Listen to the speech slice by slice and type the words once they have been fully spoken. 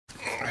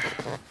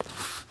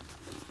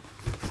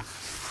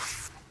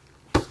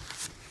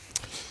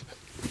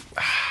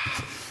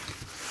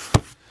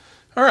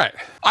All right,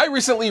 I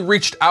recently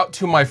reached out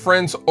to my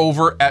friends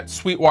over at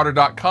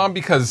Sweetwater.com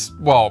because,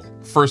 well,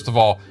 first of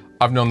all,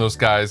 I've known those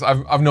guys.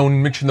 I've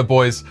known Mitch and the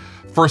boys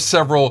for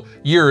several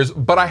years,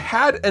 but I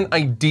had an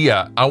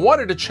idea. I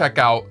wanted to check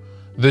out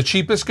the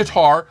cheapest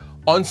guitar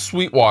on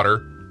Sweetwater,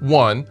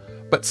 one,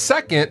 but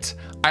second,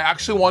 I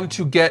actually wanted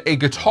to get a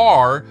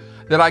guitar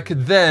that I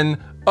could then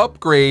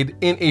upgrade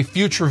in a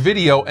future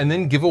video and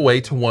then give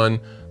away to one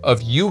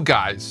of you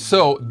guys.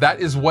 So that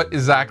is what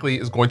exactly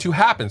is going to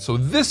happen. So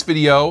this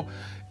video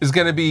is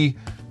gonna be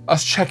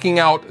us checking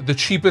out the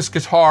cheapest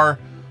guitar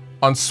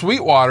on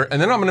Sweetwater,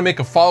 and then I'm gonna make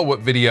a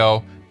follow-up video,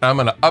 and I'm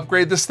gonna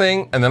upgrade this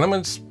thing, and then I'm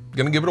just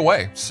gonna give it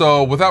away.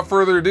 So without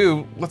further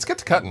ado, let's get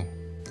to cutting.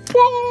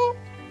 Whoa.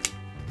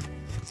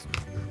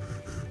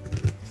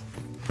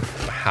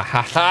 Ha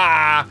ha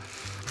ha!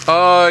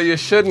 Oh, you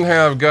shouldn't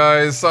have,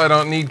 guys. I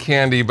don't need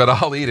candy, but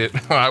I'll eat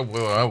it. I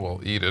will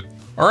eat it.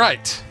 All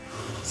right.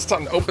 It's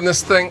time to open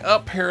this thing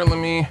up here. Let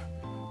me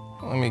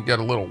get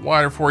a little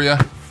wider for you.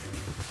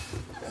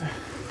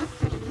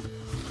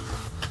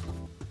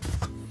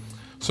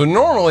 So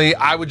normally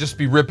I would just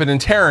be ripping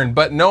and tearing,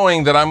 but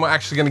knowing that I'm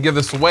actually gonna give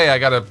this away, I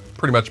gotta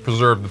pretty much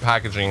preserve the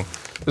packaging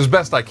as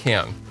best I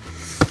can.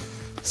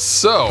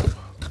 So,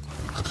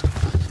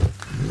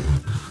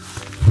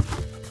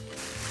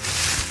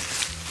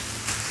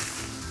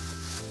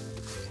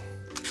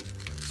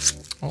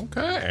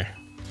 okay.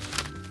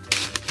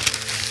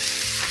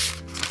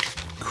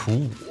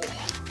 Cool.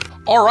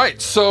 All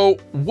right, so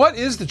what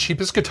is the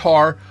cheapest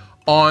guitar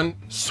on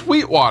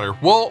Sweetwater?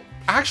 Well,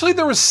 actually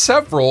there was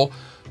several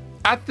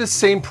at the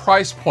same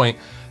price point.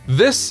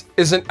 This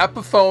is an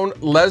Epiphone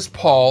Les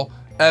Paul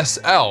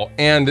SL,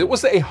 and it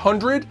was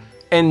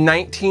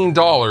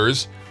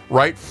 $119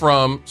 right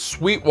from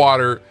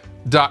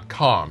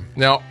Sweetwater.com.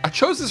 Now, I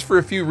chose this for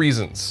a few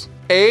reasons.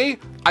 A,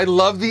 I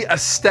love the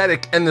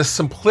aesthetic and the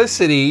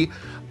simplicity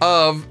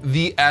of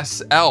the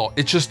SL.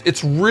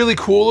 It's really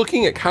cool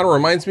looking. It kind of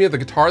reminds me of the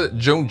guitar that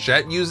Joan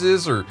Jett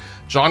uses, or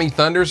Johnny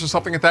Thunders or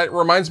something like that. It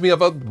reminds me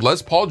of a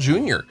Les Paul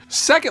Jr.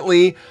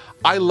 Secondly,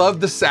 I love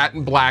the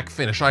satin black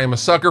finish. I am a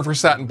sucker for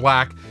satin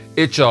black.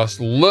 It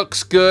just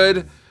looks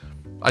good.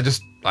 I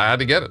had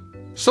to get it.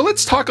 So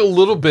let's talk a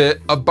little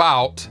bit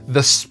about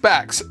the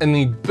specs and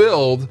the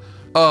build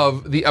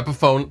of the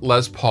Epiphone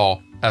Les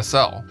Paul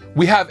SL.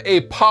 We have a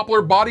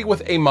poplar body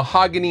with a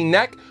mahogany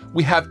neck.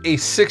 We have a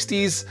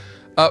 60s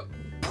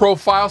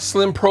profile,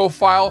 slim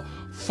profile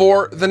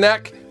for the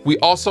neck. We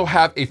also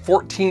have a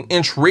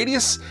 14-inch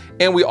radius,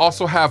 and we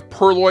also have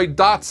pearloid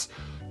dots,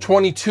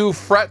 22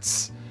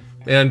 frets,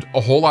 and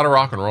a whole lot of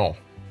rock and roll.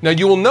 Now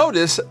you will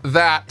notice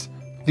that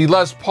the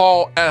Les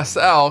Paul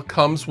SL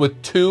comes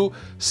with 2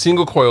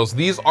 single coils.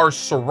 These are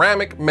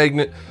ceramic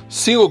magnet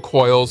single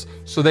coils,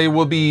 so they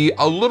will be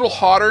a little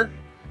hotter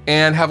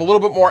and have a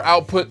little bit more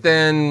output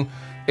than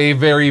a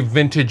very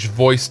vintage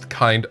voiced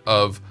kind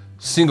of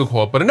single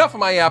coil. But enough of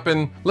my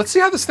yapping. Let's see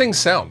how this thing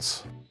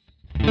sounds.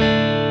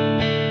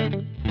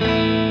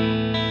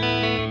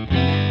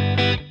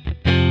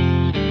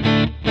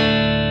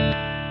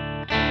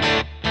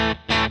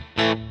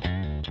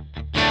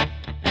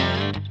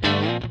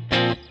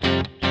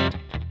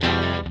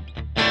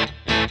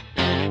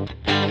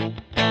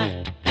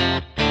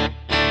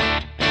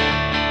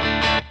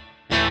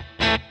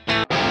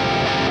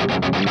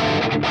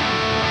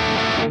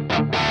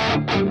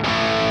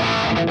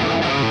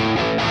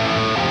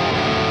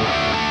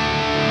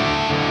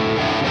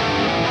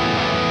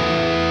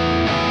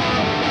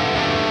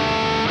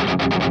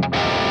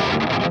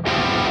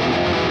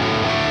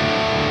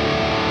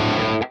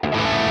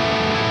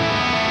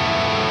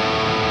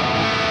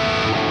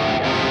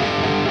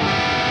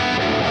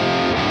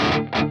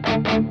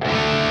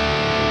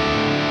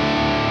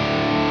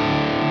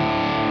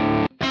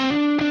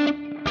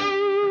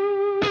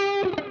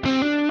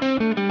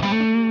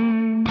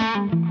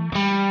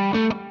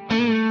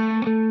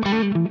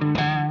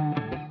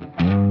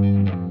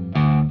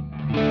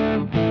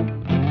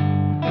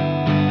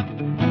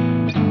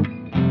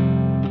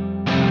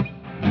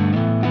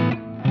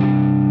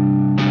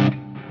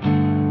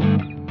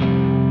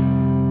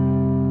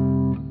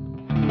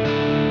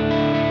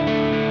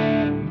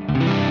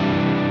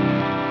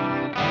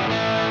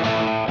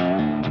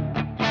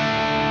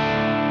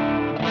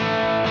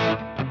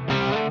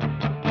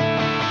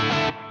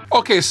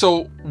 Okay,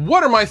 so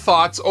what are my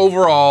thoughts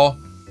overall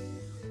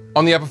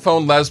on the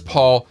Epiphone Les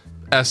Paul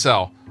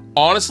SL?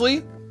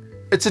 Honestly,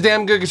 it's a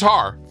damn good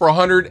guitar for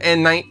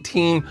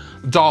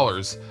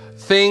 $119.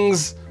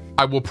 Things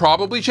I will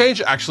probably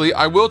change. Actually,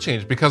 I will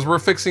change because we're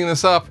fixing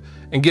this up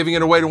and giving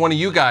it away to one of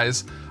you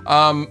guys.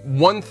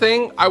 One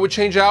thing I would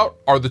change out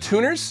are the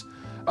tuners.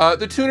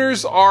 The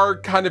tuners are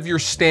kind of your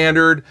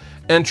standard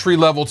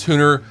entry-level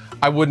tuner.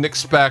 I wouldn't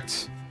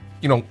expect,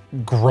 you know,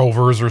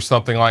 Grovers or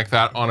something like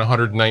that on a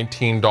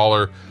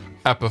 $119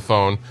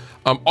 Epiphone.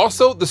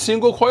 Also, the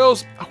single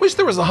coils, I wish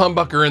there was a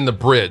humbucker in the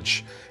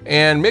bridge,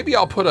 and maybe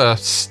I'll put a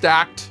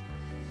stacked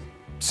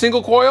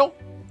single coil,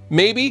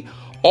 maybe.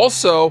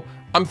 Also,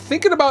 I'm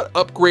thinking about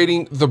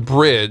upgrading the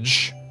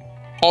bridge,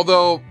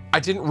 although I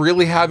didn't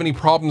really have any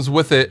problems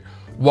with it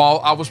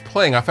while I was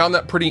playing. I found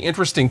that pretty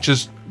interesting.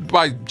 Just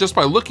by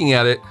looking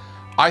at it,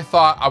 I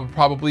thought I would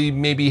probably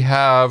maybe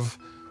have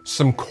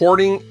some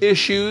chording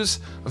issues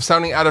of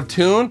sounding out of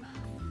tune.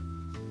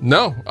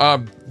 No,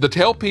 the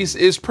tailpiece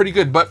is pretty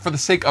good, but for the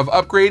sake of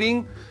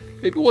upgrading,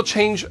 maybe we'll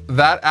change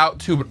that out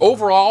too. But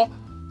overall,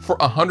 for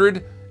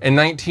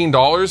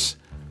 $119,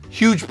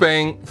 huge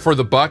bang for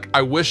the buck.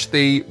 I wish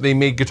they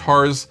made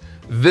guitars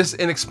this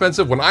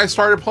inexpensive when I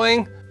started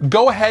playing.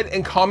 Go ahead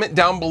and comment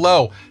down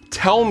below.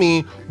 Tell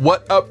me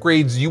what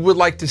upgrades you would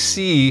like to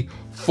see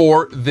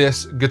for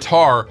this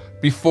guitar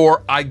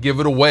before I give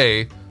it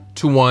away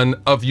to one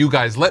of you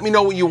guys. Let me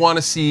know what you want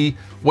to see,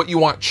 what you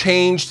want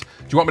changed.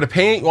 Do you want me to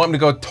paint it? You want me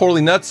to go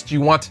totally nuts? Do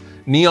you want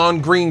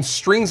neon green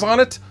strings on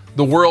it?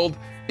 The world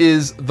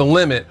is the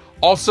limit.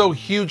 Also,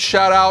 huge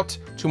shout out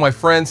to my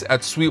friends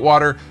at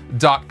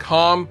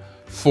Sweetwater.com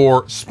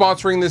for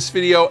sponsoring this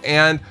video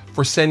and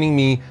for sending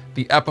me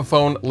the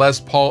Epiphone Les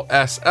Paul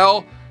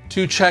SL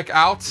to check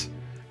out.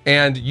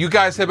 And you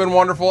guys have been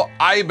wonderful.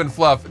 I have been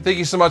Fluff. Thank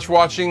you so much for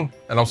watching,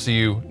 and I'll see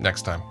you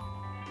next time.